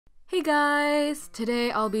Hey guys!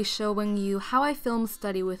 Today I'll be showing you how I film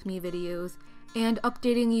study with me videos and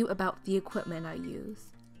updating you about the equipment I use.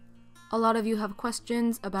 A lot of you have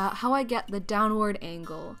questions about how I get the downward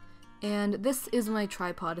angle, and this is my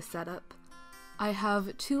tripod setup. I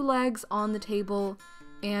have two legs on the table,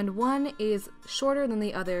 and one is shorter than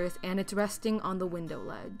the others and it's resting on the window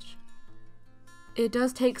ledge. It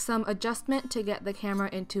does take some adjustment to get the camera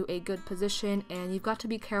into a good position, and you've got to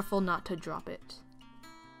be careful not to drop it.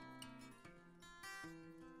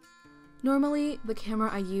 Normally, the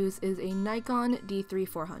camera I use is a Nikon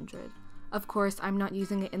D3400. Of course, I'm not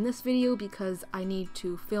using it in this video because I need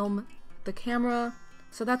to film the camera,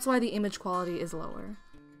 so that's why the image quality is lower.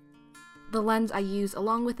 The lens I use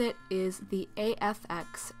along with it is the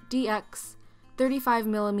AFX DX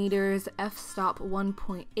 35mm f-stop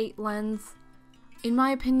 1.8 lens. In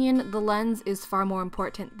my opinion, the lens is far more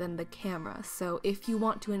important than the camera, so if you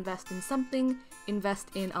want to invest in something, invest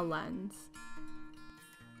in a lens.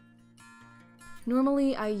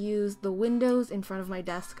 Normally I use the windows in front of my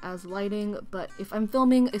desk as lighting, but if I'm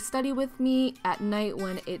filming a study with me at night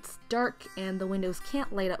when it's dark and the windows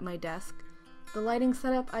can't light up my desk, the lighting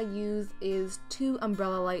setup I use is two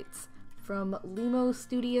umbrella lights from Limo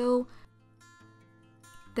Studio.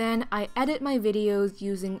 Then I edit my videos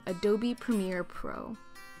using Adobe Premiere Pro.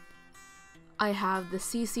 I have the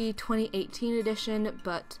CC 2018 edition,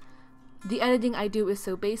 but the editing I do is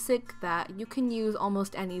so basic that you can use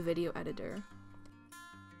almost any video editor.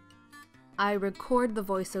 I record the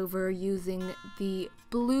voiceover using the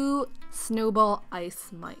Blue Snowball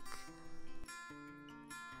Ice mic.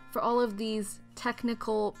 For all of these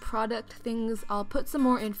technical product things, I'll put some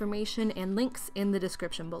more information and links in the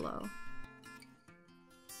description below.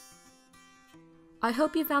 I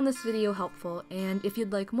hope you found this video helpful, and if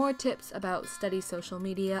you'd like more tips about study social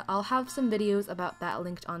media, I'll have some videos about that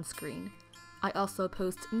linked on screen. I also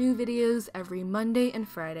post new videos every Monday and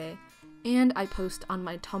Friday, and I post on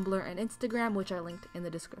my Tumblr and Instagram, which are linked in the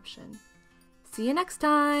description. See you next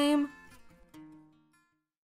time!